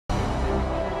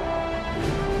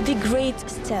The Great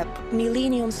Steppe,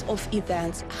 millenniums of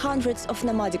events, hundreds of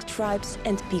nomadic tribes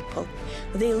and people.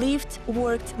 They lived,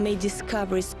 worked, made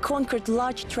discoveries, conquered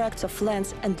large tracts of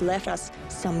lands and left us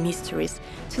some mysteries.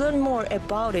 To learn more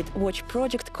about it, watch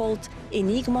project called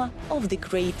Enigma of the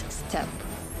Great Steppe.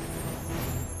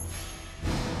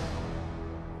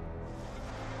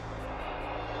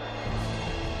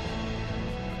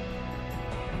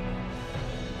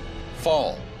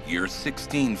 Fall, year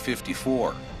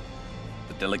 1654.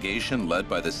 The delegation led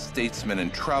by the statesman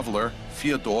and traveler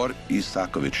Fyodor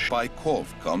Isakovich Baikov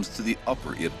comes to the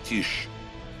Upper Irtysh.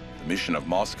 The mission of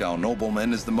Moscow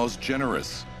noblemen is the most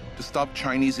generous, to stop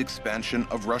Chinese expansion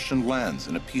of Russian lands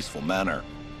in a peaceful manner.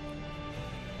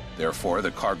 Therefore,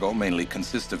 the cargo mainly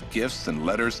consists of gifts and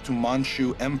letters to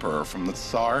Manchu Emperor from the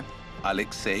Tsar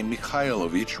Alexei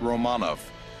Mikhailovich Romanov.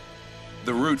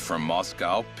 The route from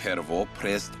Moscow, Pervo,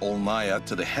 Prest, Olnaya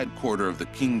to the headquarters of the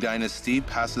Qing dynasty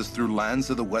passes through lands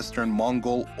of the Western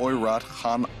Mongol Oirat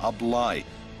Khan Ablai,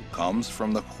 who comes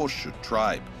from the Khoshut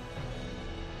tribe.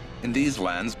 In these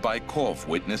lands, Baikov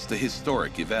witnessed a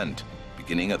historic event,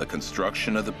 beginning of the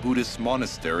construction of the Buddhist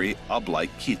monastery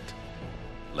Ablaikit.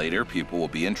 Later, people will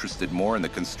be interested more in the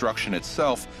construction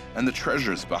itself and the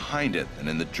treasures behind it than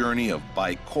in the journey of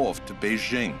Baikov to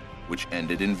Beijing, which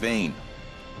ended in vain.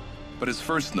 But his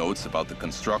first notes about the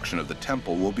construction of the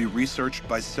temple will be researched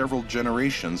by several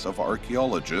generations of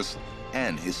archaeologists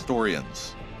and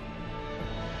historians.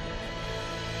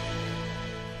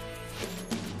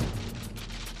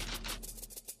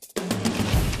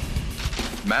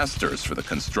 Masters for the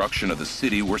construction of the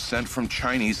city were sent from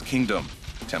Chinese kingdom.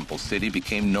 Temple city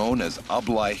became known as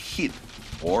Ablaikit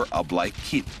or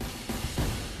Ablaikit.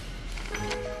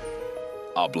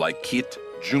 Ablaikit,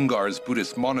 Jungar's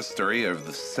Buddhist monastery of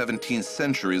the 17th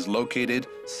century, is located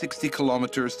 60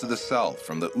 kilometers to the south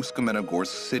from the Usk-Kamenogorsk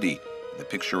city, in the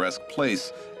picturesque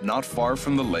place not far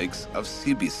from the lakes of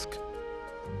Sibisk.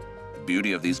 The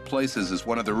beauty of these places is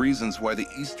one of the reasons why the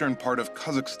eastern part of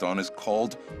Kazakhstan is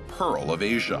called Pearl of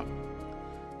Asia.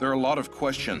 There are a lot of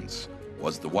questions.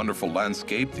 Was the wonderful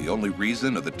landscape the only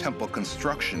reason of the temple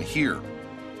construction here?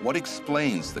 What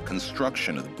explains the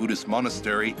construction of the Buddhist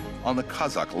monastery on the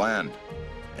Kazakh land?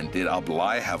 And did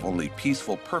Ablai have only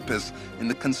peaceful purpose in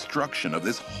the construction of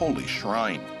this holy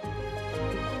shrine?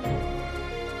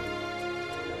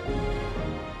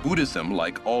 Buddhism,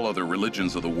 like all other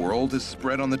religions of the world, is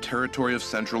spread on the territory of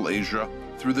Central Asia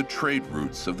through the trade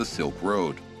routes of the Silk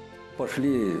Road.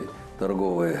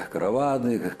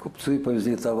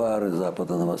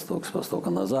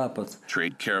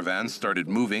 Trade caravans started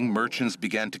moving. Merchants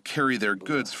began to carry their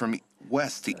goods from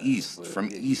west to east, from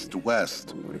east to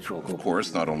west. Of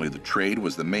course, not only the trade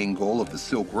was the main goal of the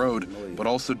Silk Road, but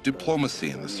also diplomacy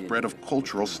and the spread of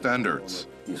cultural standards.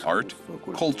 Art,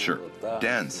 culture,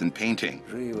 dance, and painting.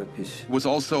 It was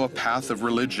also a path of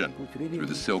religion. Through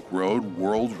the Silk Road,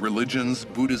 world religions,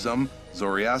 Buddhism,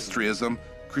 Zoroastrianism,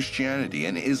 Christianity,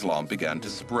 and Islam began to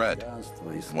spread.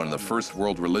 One of the first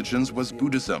world religions was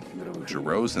Buddhism, which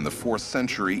arose in the 4th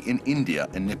century in India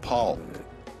and Nepal.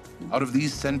 Out of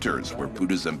these centers, where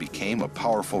Buddhism became a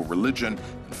powerful religion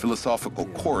and philosophical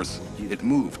course, it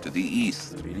moved to the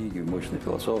east.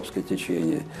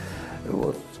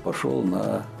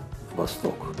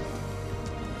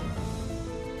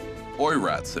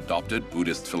 Oirats adopted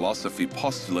Buddhist philosophy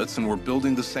postulates and were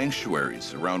building the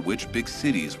sanctuaries around which big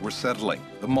cities were settling.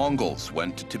 The Mongols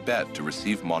went to Tibet to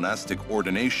receive monastic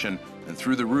ordination, and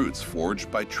through the routes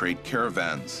forged by trade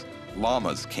caravans,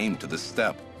 lamas came to the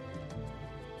steppe.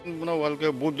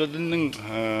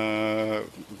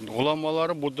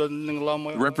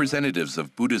 Representatives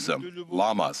of Buddhism,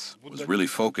 lamas, was really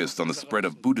focused on the spread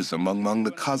of Buddhism among the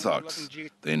Kazakhs.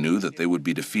 They knew that they would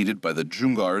be defeated by the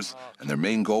Dzungars, and their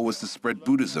main goal was to spread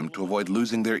Buddhism to avoid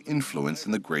losing their influence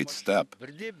in the Great Steppe.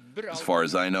 As far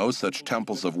as I know, such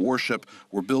temples of worship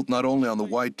were built not only on the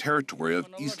wide territory of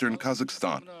eastern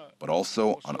Kazakhstan, but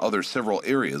also on other several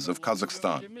areas of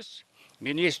Kazakhstan. The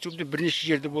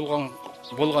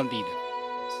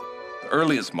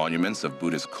earliest monuments of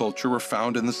Buddhist culture were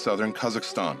found in the southern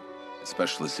Kazakhstan,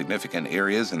 especially significant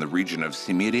areas in the region of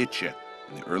Semirechye.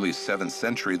 In the early 7th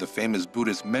century, the famous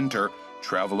Buddhist mentor,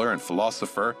 traveler, and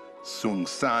philosopher Sung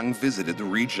Sang visited the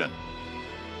region.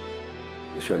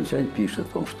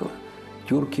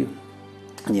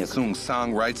 Sung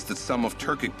Sang writes that some of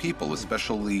Turkic people,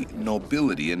 especially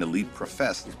nobility and elite,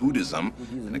 professed Buddhism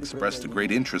and expressed a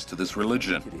great interest to this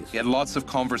religion. He had lots of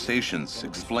conversations,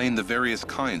 explained the various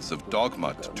kinds of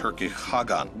dogma to Turkic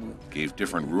Hagan, gave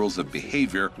different rules of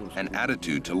behavior and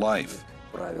attitude to life.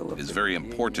 It is very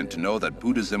important to know that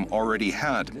Buddhism already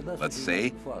had, let's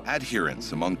say,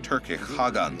 adherents among Turkic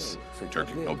Khagans,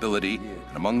 Turkic nobility,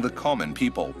 and among the common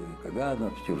people. At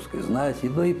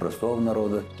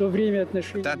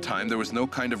that time, there was no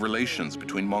kind of relations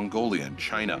between Mongolia and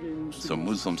China, so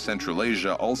Muslim Central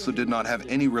Asia also did not have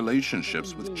any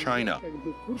relationships with China.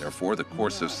 Therefore, the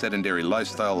course of sedentary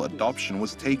lifestyle adoption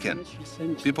was taken.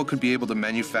 People could be able to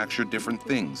manufacture different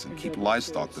things and keep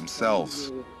livestock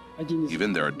themselves.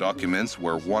 Even there are documents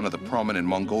where one of the prominent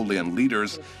Mongolian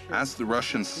leaders asked the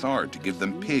Russian Tsar to give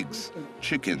them pigs,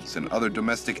 chickens, and other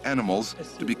domestic animals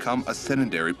to become a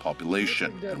sedentary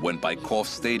population. And when Baikov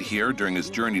stayed here during his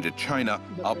journey to China,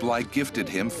 Ablai gifted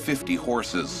him 50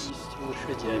 horses.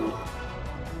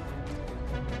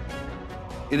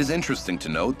 It is interesting to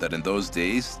note that in those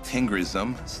days,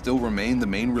 Tengrism still remained the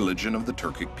main religion of the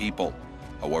Turkic people.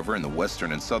 However, in the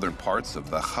western and southern parts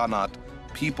of the Khanate,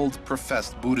 people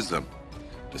professed Buddhism.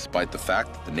 Despite the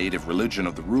fact that the native religion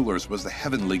of the rulers was the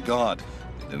heavenly god,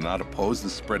 they did not oppose the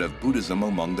spread of Buddhism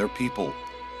among their people.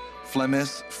 Flemish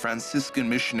Franciscan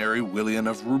missionary William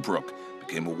of Rubruck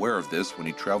became aware of this when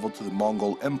he traveled to the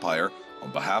Mongol Empire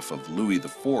on behalf of Louis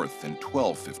IV in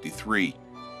 1253.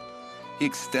 He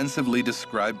extensively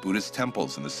described Buddhist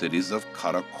temples in the cities of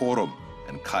Karakorum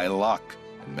and Kailak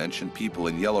and mentioned people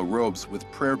in yellow robes with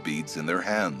prayer beads in their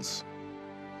hands.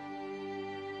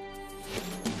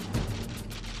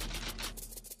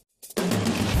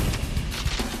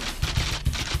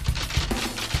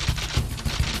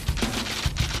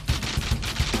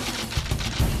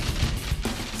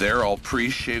 There, all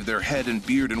priests shave their head and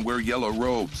beard and wear yellow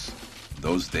robes. In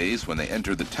those days, when they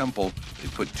enter the temple, they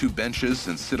put 2 benches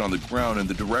and sit on the ground in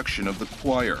the direction of the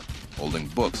choir, holding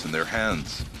books in their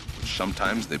hands, which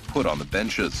sometimes they put on the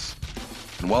benches.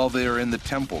 And while they are in the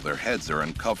temple, their heads are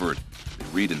uncovered. They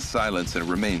read in silence and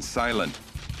remain silent.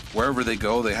 Wherever they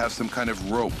go, they have some kind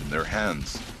of rope in their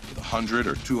hands, with 100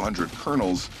 or 200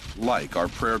 kernels, like our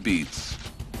prayer beads.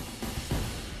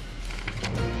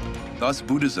 Thus,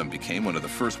 Buddhism became one of the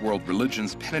first world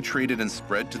religions penetrated and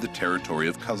spread to the territory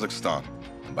of Kazakhstan.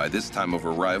 And by this time of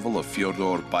arrival of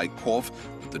Fyodor Baikov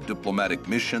with the diplomatic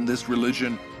mission, this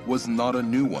religion was not a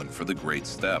new one for the Great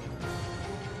Steppe.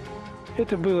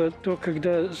 Это было то,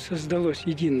 когда создалось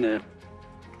единое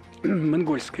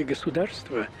монгольское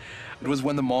государство. It was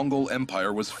when the Mongol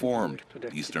Empire was formed.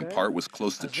 The eastern part was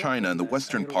close to China, and the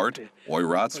western part,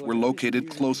 Oirats, were located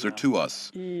closer to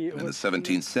us. And in the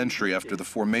 17th century, after the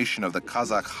formation of the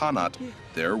Kazakh Khanate,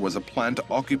 there was a plan to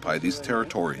occupy these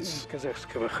territories.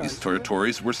 These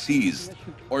territories were seized.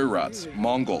 Oirats,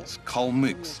 Mongols,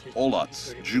 Kalmyks,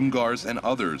 Olats, Jungars, and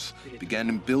others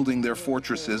began building their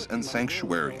fortresses and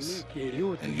sanctuaries.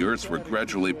 And yurts were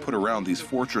gradually put around these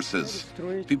fortresses.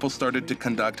 People started to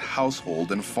conduct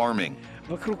household and farming.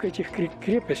 Вокруг этих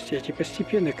крепостей эти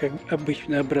постепенно, как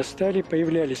обычно, обрастали,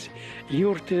 появлялись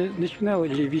юрты, начинало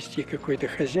ли вести какое-то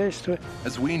хозяйство.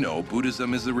 As we know,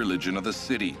 Buddhism is the religion of the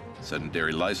city.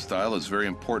 Sedentary lifestyle is very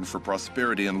important for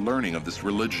prosperity and learning of this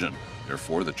religion.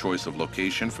 Therefore, the choice of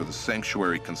location for the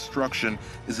sanctuary construction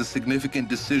is a significant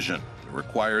decision that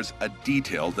requires a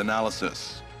detailed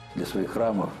analysis. Для своих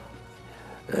храмов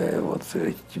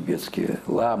тибетские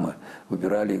ламы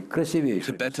выбирали красивейшие.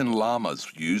 Tibetan lamas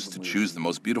used to choose the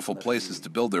most beautiful places to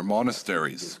build their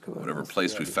monasteries. Whatever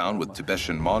place we found with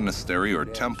Tibetan monastery or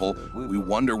temple, we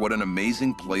wonder what an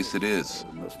amazing place it is.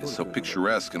 It is so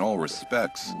picturesque in all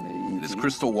respects. It is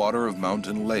crystal water of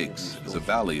mountain lakes. It is a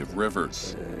valley of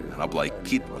rivers. And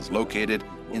Ablaikit was located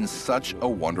in such a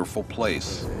wonderful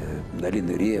place.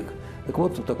 Долины рек. Так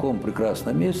вот, в таком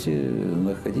прекрасном месте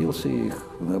находился их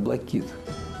Абlaikit.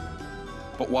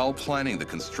 But while planning the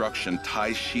construction,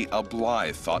 Taishi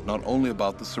Ablai thought not only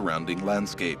about the surrounding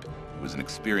landscape. He was an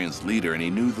experienced leader, and he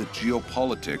knew that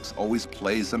geopolitics always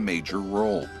plays a major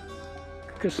role.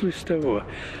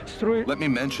 Let me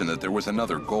mention that there was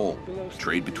another goal.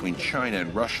 Trade between China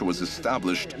and Russia was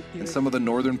established, and some of the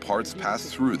northern parts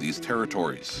passed through these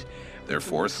territories.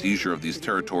 Therefore, seizure of these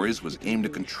territories was aimed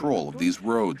at control of these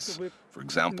roads. For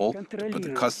example, to put the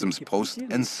customs post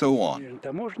and so on.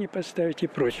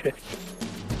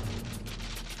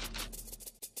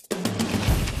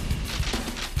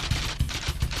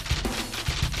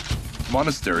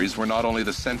 Monasteries were not only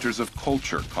the centers of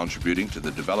culture, contributing to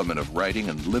the development of writing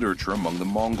and literature among the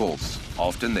Mongols.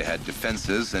 Often they had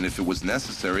defenses, and if it was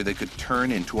necessary, they could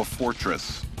turn into a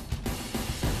fortress.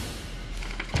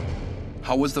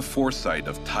 How was the foresight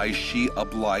of Taishi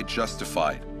Ablai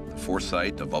justified? The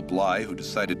foresight of Ablai, who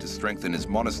decided to strengthen his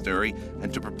monastery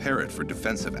and to prepare it for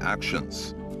defensive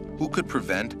actions. Who could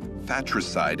prevent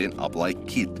fratricide in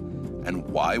Ablaikit? And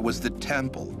why was the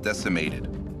temple decimated?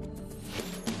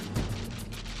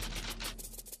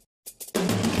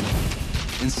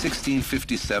 In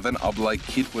 1657,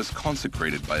 Ablaikit was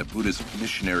consecrated by a Buddhist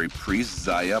missionary priest,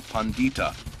 Zaya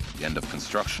Pandita. The end of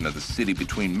construction of the city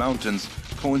between mountains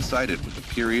coincided with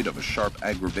the period of a sharp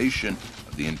aggravation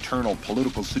of the internal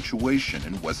political situation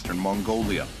in Western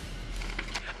Mongolia.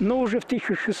 Но уже в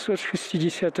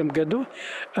 1660 году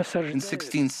In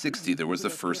 1660, there was the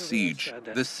first siege.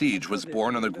 This siege was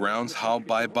born on the grounds how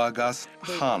Baibagas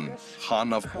Khan,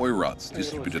 Khan of Oirats,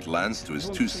 distributed lands to his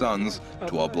two sons,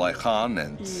 to Ablai Khan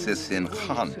and Tsetsin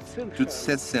Khan. To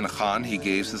Tsetsin Khan, he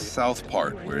gave the south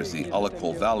part, whereas the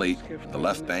Alakol Valley, the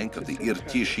left bank of the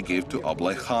Irtish, he gave to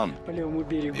Ablai Khan.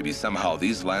 Maybe somehow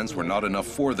these lands were not enough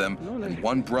for them, and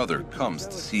one brother comes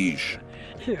to siege.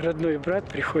 родной брат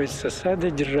приходит с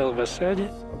осады, держал в осаде.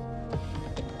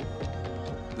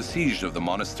 The siege of the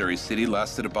monastery city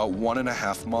lasted about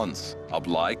 1.5 months.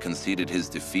 Ablai conceded his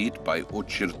defeat by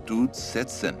Ochirtu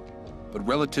Tsetsin, but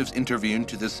relatives intervened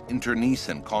to this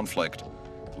internecine conflict.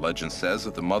 The legend says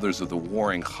that the mothers of the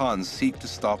warring Khans seek to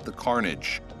stop the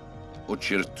carnage.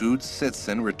 Ochirtu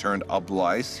Tsetsin returned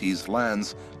Ablai seized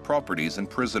lands, properties, and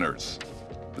prisoners.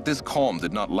 But this calm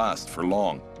did not last for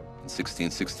long. In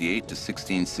 1668 to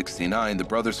 1669, the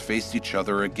brothers faced each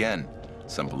other again.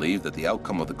 Some believe that the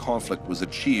outcome of the conflict was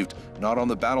achieved not on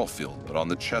the battlefield, but on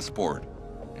the chessboard.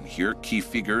 And here, key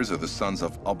figures are the sons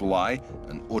of Ablai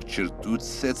and Ochirtu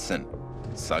Tsetsin,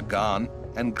 Sagan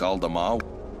and Galdama.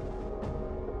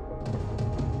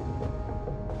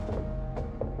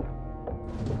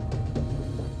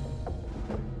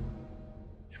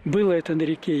 Было это на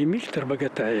реке Эмильтер,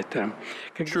 богатая там.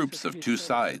 Troops of two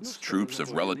sides, troops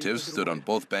of relatives, stood on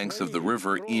both banks of the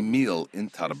river Emil in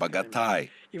Tarbagatai.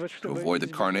 To avoid the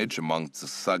carnage amongst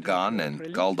Sagan and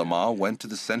Galdama, went to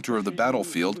the center of the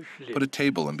battlefield, put a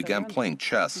table, and began playing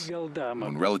chess.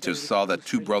 When relatives saw that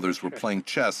two brothers were playing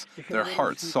chess, their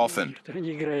hearts softened.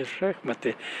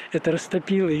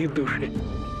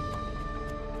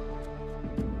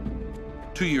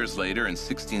 2 years later, in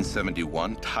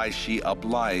 1671, Taishi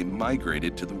Ablai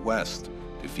migrated to the west.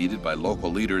 Defeated by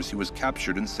local leaders, he was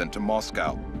captured and sent to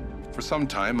Moscow. For some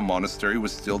time, a monastery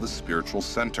was still the spiritual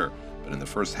center, but in the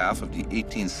first half of the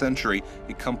 18th century,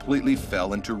 it completely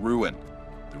fell into ruin.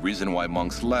 The reason why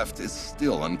monks left is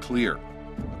still unclear.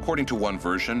 According to one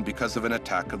version, because of an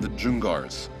attack of the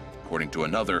Dzungars. According to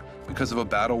another, because of a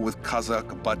battle with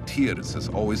Kazakh Batirs, as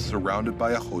always surrounded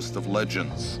by a host of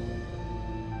legends.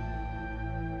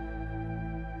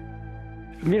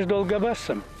 Между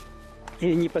Алгабасом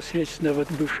и непосредственно вот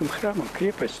бывшим храмом,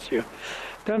 крепостью,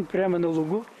 там прямо на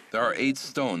лугу. There are 8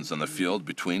 stones on the field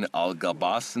between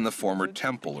Al-Gabas and the former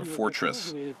temple or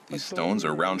fortress. These stones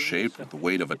are round-shaped with the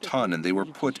weight of a ton, and they were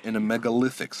put in a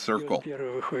megalithic circle.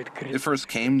 It first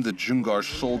came the Dzungar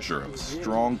soldier, a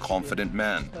strong, confident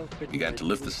man. He began to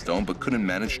lift the stone but couldn't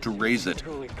manage to raise it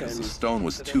because the stone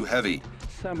was too heavy.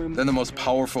 Then the most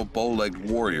powerful bow-legged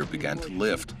warrior began to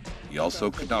lift. He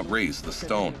also could not raise the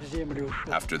stone.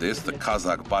 After this, the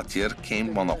Kazakh Batir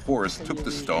came on a horse, took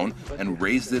the stone, and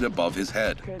raised it above his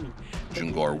head.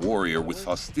 Dzungar warrior with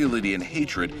hostility and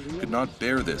hatred could not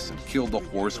bear this and killed the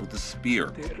horse with a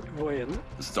spear.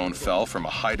 The stone fell from a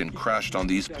height and crashed on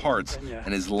these parts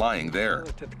and is lying there.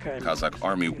 The Kazakh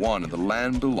army won and the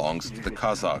land belongs to the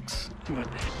Kazakhs.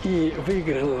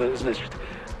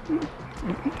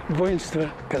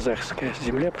 Воинство казахское,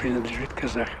 земля принадлежит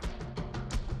казахам.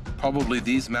 Probably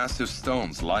these massive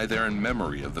stones lie there in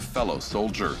memory of the fellow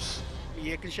soldiers.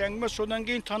 Екінші әңгіме содан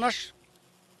кейін Танаш.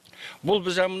 Бұл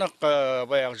біз мына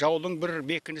баяғы жаудың бір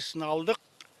бекінісін алдық.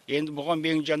 Енді бұған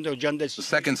бең жанда. The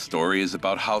second story is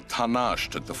about how Tanash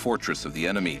took the fortress of the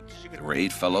enemy. There were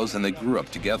 8 fellows and they grew up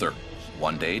together.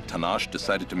 One day, Tanash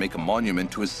decided to make a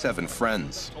monument to his 7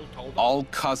 friends. All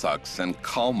Kazakhs and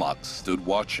Kalmyks stood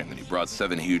watching, and he brought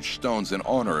 7 huge stones in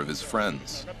honor of his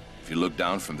friends. If you look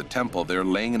down from the temple, they're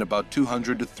laying in about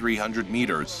 200 to 300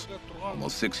 meters.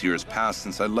 Almost 6 years passed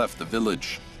since I left the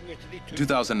village. In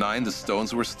 2009, the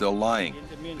stones were still lying.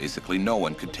 Basically, no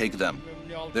one could take them.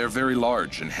 They're very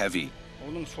large and heavy.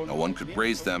 No one could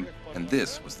raise them, and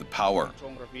this was the power.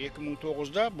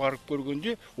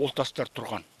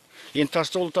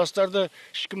 Енді ол тастарды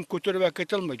ешкім көтеріп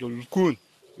әкете алмайды, ол үлкен,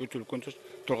 өте үлкен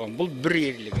тұрған. Бұл бір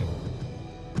ерлігі.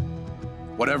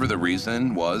 Whatever the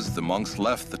reason was, the monks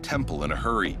left the temple in a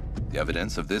hurry. The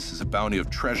evidence of this is a bounty of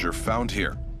treasure found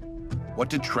here. What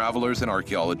did travelers and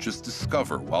archaeologists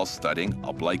discover while studying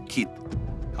Ablaikit?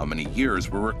 How many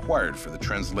years were required for the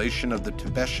translation of the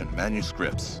Tibetan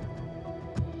manuscripts?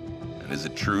 And is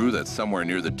it true that somewhere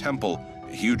near the temple,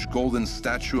 a huge golden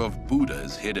statue of Buddha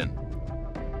is hidden?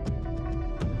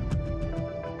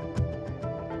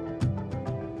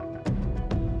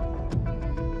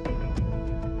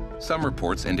 Some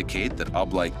reports indicate that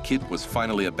Ablaikit was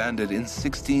finally abandoned in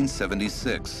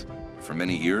 1676. For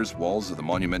many years, walls of the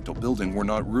monumental building were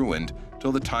not ruined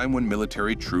till the time when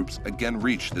military troops again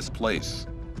reached this place.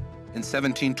 In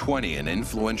 1720, an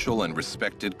influential and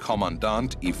respected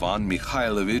commandant, Ivan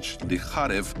Mikhailovich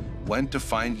Likharev, went to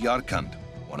find Yarkand,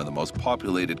 one of the most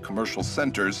populated commercial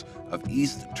centers of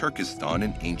East Turkestan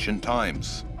in ancient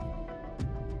times.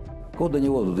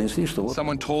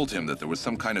 Someone told him that there was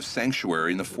some kind of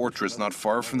sanctuary in the fortress not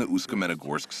far from the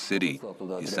Usk-Kamenogorsk city.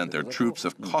 He sent their troops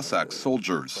of Cossack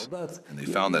soldiers, and they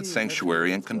found that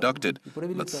sanctuary and conducted,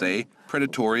 let's say,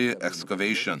 predatory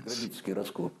excavations.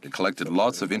 They collected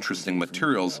lots of interesting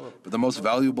materials, but the most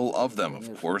valuable of them,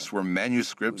 of course, were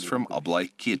manuscripts from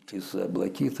Ablaikit.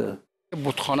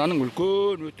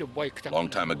 A long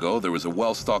time ago, there was a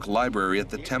well-stocked library at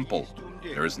the temple.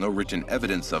 There is no written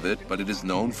evidence of it, but it is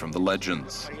known from the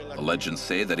legends. The legends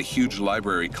say that a huge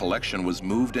library collection was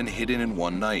moved and hidden in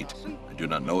one night. I do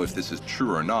not know if this is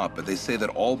true or not, but they say that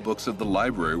all books of the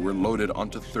library were loaded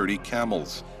onto 30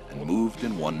 camels and moved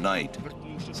in one night.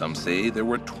 Some say there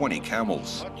were 20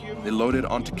 camels. They loaded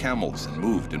onto camels and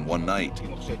moved in one night.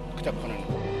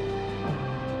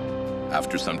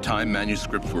 After some time,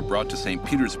 manuscripts were brought to St.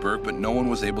 Petersburg, but no one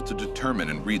was able to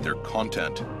determine and read their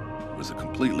content. It was a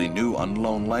completely new,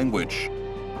 unknown language.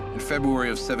 In February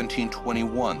of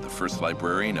 1721, the first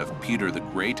librarian of Peter the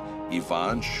Great,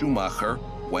 Ivan Schumacher,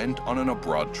 went on an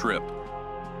abroad trip.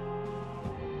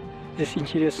 Здесь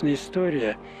интересная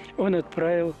история. Он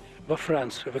отправил во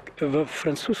Францию, в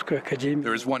французскую академию.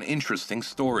 There is one interesting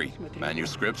story.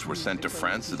 Manuscripts were sent to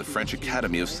France to the French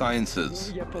Academy of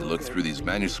Sciences. They looked through these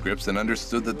manuscripts and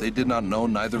understood that they did not know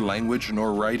neither language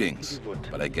nor writings.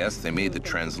 But I guess they made the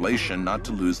translation not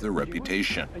to lose their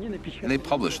reputation. And they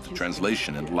published the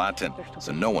translation in Latin,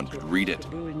 so no one could read it.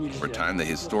 Over time, the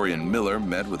historian Miller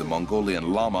met with a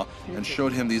Mongolian Lama and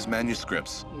showed him these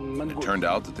manuscripts. And it turned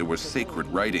out that they were sacred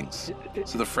writings.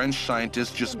 So the French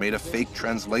scientists just made a fake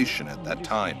translation at that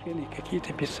time.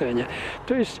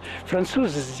 То есть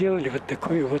французы сделали вот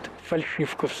такую вот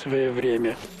фальшивку в свое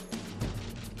время.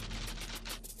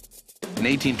 In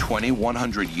 1820,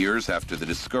 100 years after the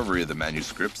discovery of the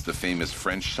manuscripts, the famous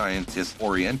French scientist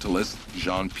Orientalist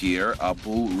Jean-Pierre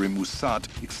Abul-Remusat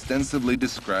extensively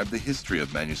described the history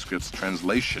of manuscripts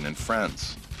translation in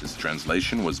France. This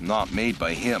translation was not made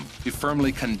by him. He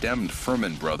firmly condemned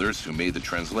Furman brothers who made the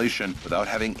translation without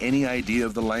having any idea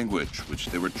of the language which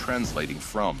they were translating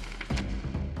from.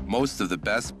 Most of the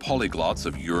best polyglots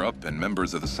of Europe and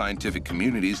members of the scientific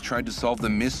communities tried to solve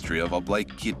the mystery of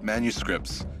Ablaikit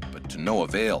manuscripts, but to no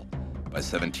avail. By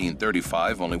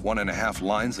 1735, only 1.5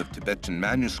 lines of Tibetan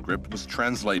manuscript was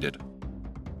translated.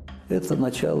 It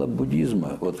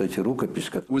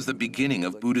was the beginning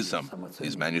of Buddhism.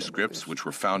 These manuscripts, which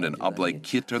were found in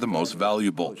Ablaikit, are the most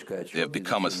valuable. They have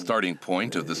become a starting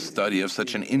point of the study of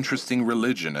such an interesting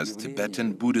religion as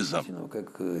Tibetan Buddhism.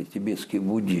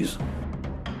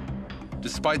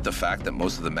 Despite the fact that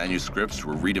most of the manuscripts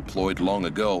were redeployed long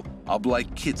ago,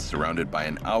 Ablaikit, surrounded by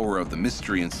an aura of the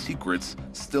mystery and secrets,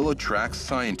 still attracts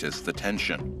scientists'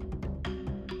 attention.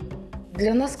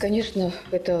 Для нас, конечно,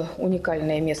 это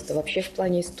уникальное место вообще в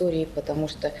плане истории, потому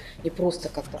что не просто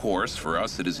как-то. Of course, for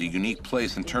us it is a unique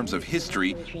place in terms of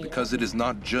history because it is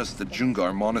not just the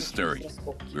Jungar monastery.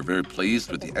 We're very pleased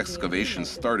with the excavations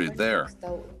started there.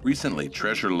 Recently,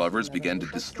 treasure lovers began to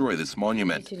destroy this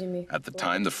monument. At the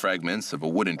time, the fragments of a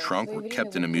wooden trunk were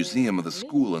kept in a museum of the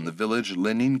school in the village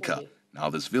Leninka.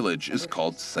 Now this village is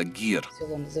called Sagir.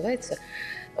 Село называется.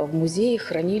 В музее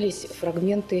хранились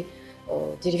фрагменты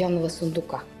деревянного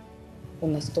сундука. У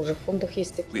нас тоже в фондах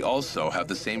есть. We also have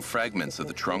the same fragments of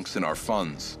the trunks in our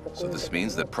funds. So this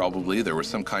means that probably there were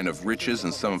some kind of riches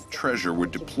and some treasure were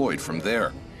deployed from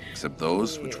there, except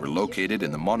those which were located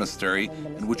in the monastery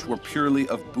and which were purely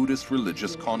of Buddhist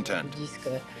religious content.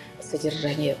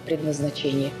 Содержание,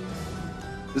 предназначение.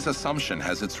 This assumption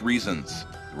has its reasons.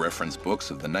 The reference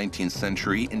books of the 19th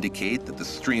century indicate that the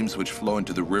streams which flow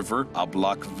into the river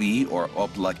Ablakvi or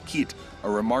Ablaikit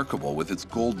are remarkable with its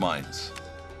gold mines.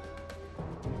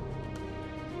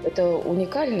 Это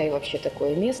уникальное вообще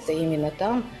такое место, именно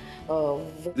там.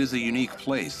 It is a unique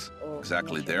place.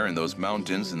 Exactly there in those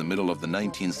mountains in the middle of the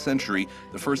 19th century,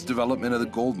 the first development of the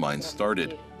gold mines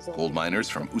started. Gold miners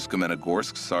from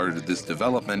Usk-Kamenogorsk started this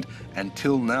development, and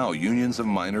till now unions of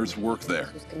miners work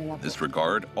there. In this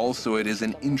regard, also it is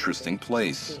an interesting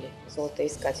place.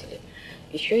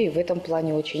 Еще и в этом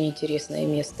плане очень интересное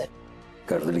место.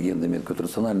 Каждая легенда имеет какое-то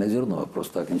рациональное зерно,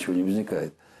 просто так ничего не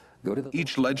возникает.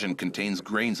 Each legend contains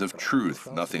grains of truth.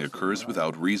 Nothing occurs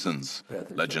without reasons.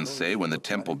 Legends say when the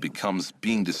temple becomes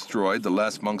being destroyed, the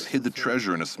last monks hid the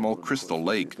treasure in a small crystal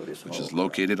lake, which is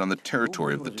located on the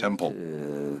territory of the temple.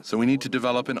 So we need to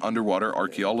develop an underwater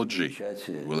archaeology.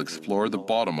 We'll explore the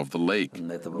bottom of the lake.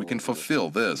 We can fulfill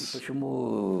this.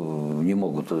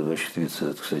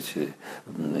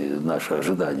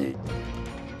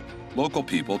 Local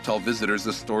people tell visitors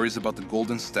the stories about the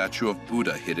golden statue of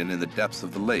Buddha hidden in the depths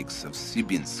of the lakes of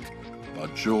Sibinsk,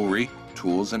 about jewelry,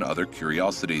 tools, and other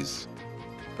curiosities.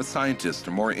 But scientists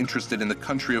are more interested in the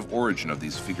country of origin of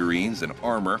these figurines and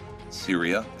armor: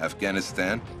 Syria,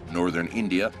 Afghanistan, northern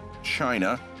India,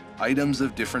 China, items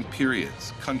of different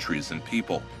periods, countries, and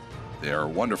people. They are a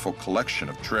wonderful collection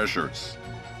of treasures.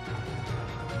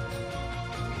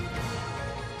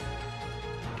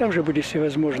 Там же были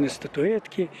всевозможные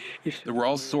статуэтки. There were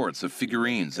all sorts of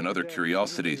figurines and other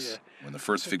curiosities. When the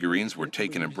first figurines were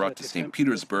taken and brought to St.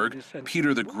 Petersburg,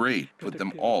 Peter the Great put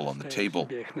them all on the table.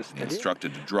 He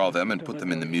instructed to draw them and put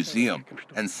them in the museum,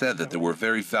 and said that they were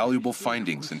very valuable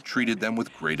findings and treated them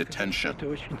with great attention.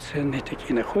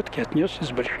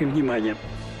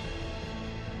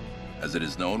 As it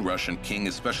is known, Russian king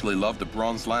especially loved a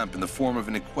bronze lamp in the form of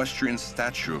an equestrian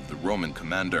statue of the Roman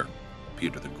commander.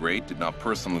 Peter the Great did not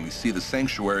personally see the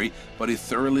sanctuary, but he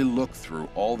thoroughly looked through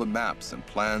all the maps and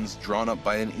plans drawn up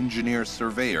by an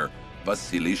engineer-surveyor,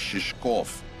 Vasily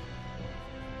Shishkov.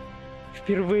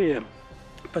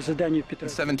 In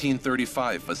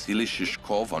 1735, Vasily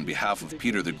Shishkov, on behalf of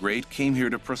Peter the Great, came here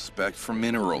to prospect for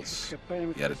minerals.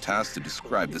 He had a task to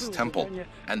describe this temple,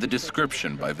 and the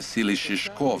description by Vasily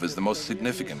Shishkov is the most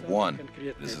significant one.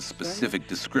 It is a specific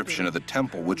description of the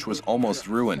temple, which was almost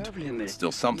ruined.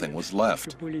 Still, something was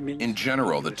left. In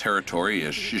general, the territory,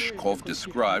 as Shishkov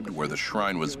described, where the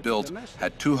shrine was built,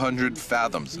 had 200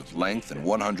 fathoms of length and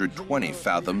 120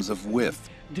 fathoms of width.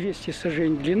 200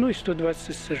 сажень в длину и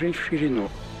 120 сажень в ширину.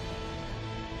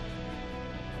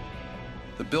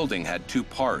 The building had two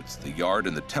parts, the yard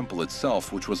and the temple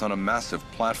itself, which was on a massive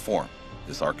platform.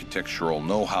 This architectural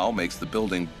know-how makes the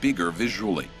building bigger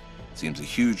visually. It seems a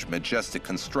huge, majestic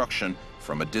construction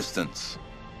from a distance.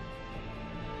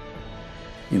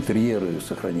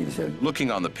 Looking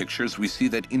on the pictures, we see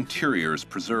that interior is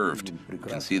preserved. You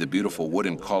can see the beautiful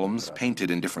wooden columns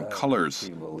painted in different colors.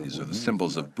 These are the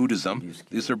symbols of Buddhism.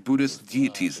 These are Buddhist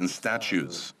deities and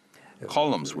statues.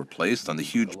 Columns were placed on the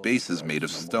huge bases made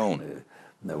of stone.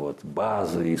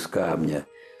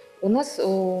 У нас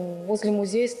возле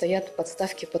музея стоят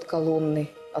подставки под колонны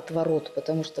от ворот,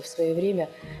 потому что в свое время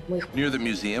мы их... Near the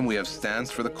museum, we have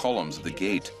stands for the columns of the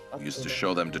gate. We used to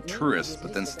show them to tourists,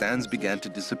 but then stands began to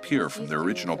disappear from their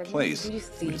original place.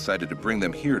 We decided to bring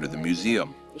them here to the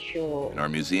museum. In our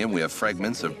museum, we have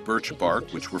fragments of birch bark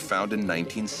which were found in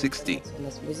 1960.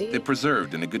 They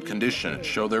preserved in a good condition and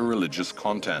show their religious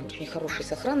content. Очень хорошей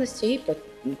сохранности и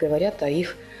говорят о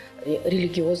их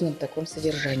религиозном таком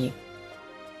содержании.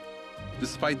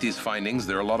 Despite these findings,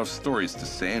 there are a lot of stories to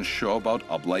say and show about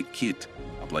Ablaikit.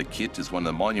 Ablaikit is one of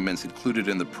the monuments included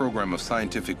in the program of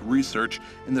scientific research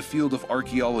in the field of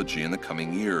archaeology in the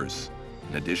coming years.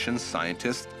 In addition,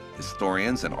 scientists,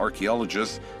 historians, and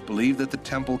archaeologists believe that the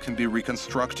temple can be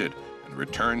reconstructed and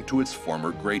returned to its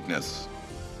former greatness.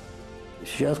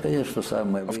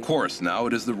 Of course, now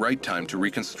it is the right time to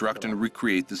reconstruct and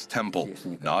recreate this temple,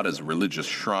 not as a religious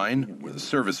shrine where the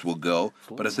service will go,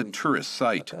 but as a tourist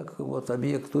site.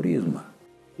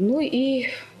 Ну и,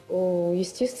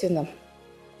 естественно,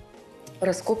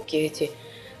 раскопки эти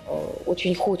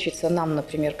очень хочется нам,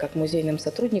 например, как музейным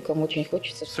сотрудникам, очень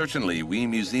хочется. Certainly, we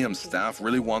museum staff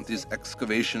really want these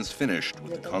excavations finished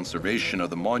with the conservation of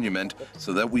the monument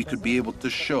so that we could be able to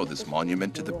show this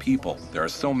monument to the people. There are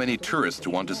so many tourists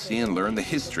who want to see and learn the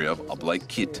history of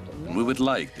Ablaikit, and we would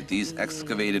like that these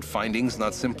excavated findings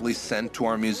not simply sent to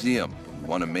our museum. We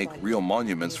want to make real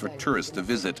monuments for tourists to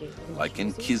visit, like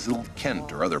in Kizil,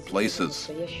 Kent, or other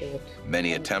places.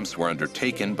 Many attempts were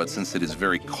undertaken, but since it is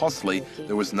very costly,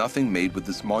 there was nothing made with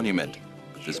this monument.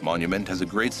 But this monument has a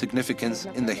great significance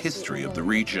in the history of the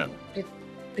region.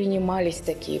 Принимались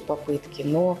такие попытки,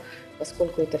 но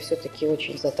поскольку это все-таки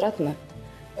очень затратно,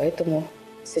 поэтому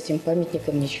с этим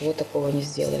памятником ничего такого не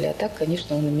сделали. А так,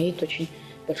 конечно, он имеет очень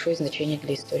большое значение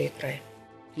для истории края.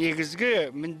 I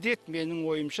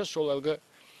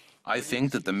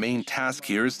think that the main task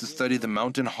here is to study the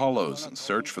mountain hollows and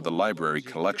search for the library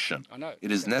collection.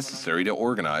 It is necessary to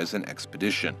organize an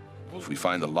expedition. If we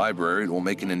find the library, it will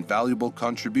make an invaluable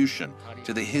contribution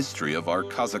to the history of our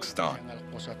Kazakhstan.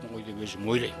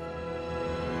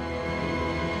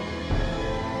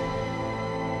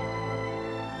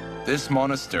 This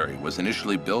monastery was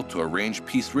initially built to arrange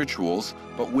peace rituals,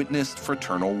 but witnessed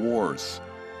fraternal wars.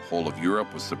 The whole of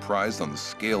Europe was surprised on the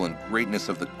scale and greatness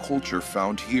of the culture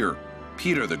found here.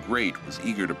 Peter the Great was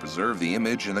eager to preserve the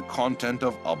image and the content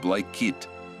of Ablaikit.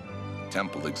 The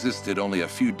temple existed only a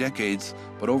few decades,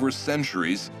 but over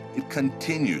centuries, it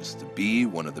continues to be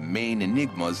one of the main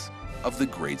enigmas of the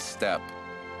Great Steppe.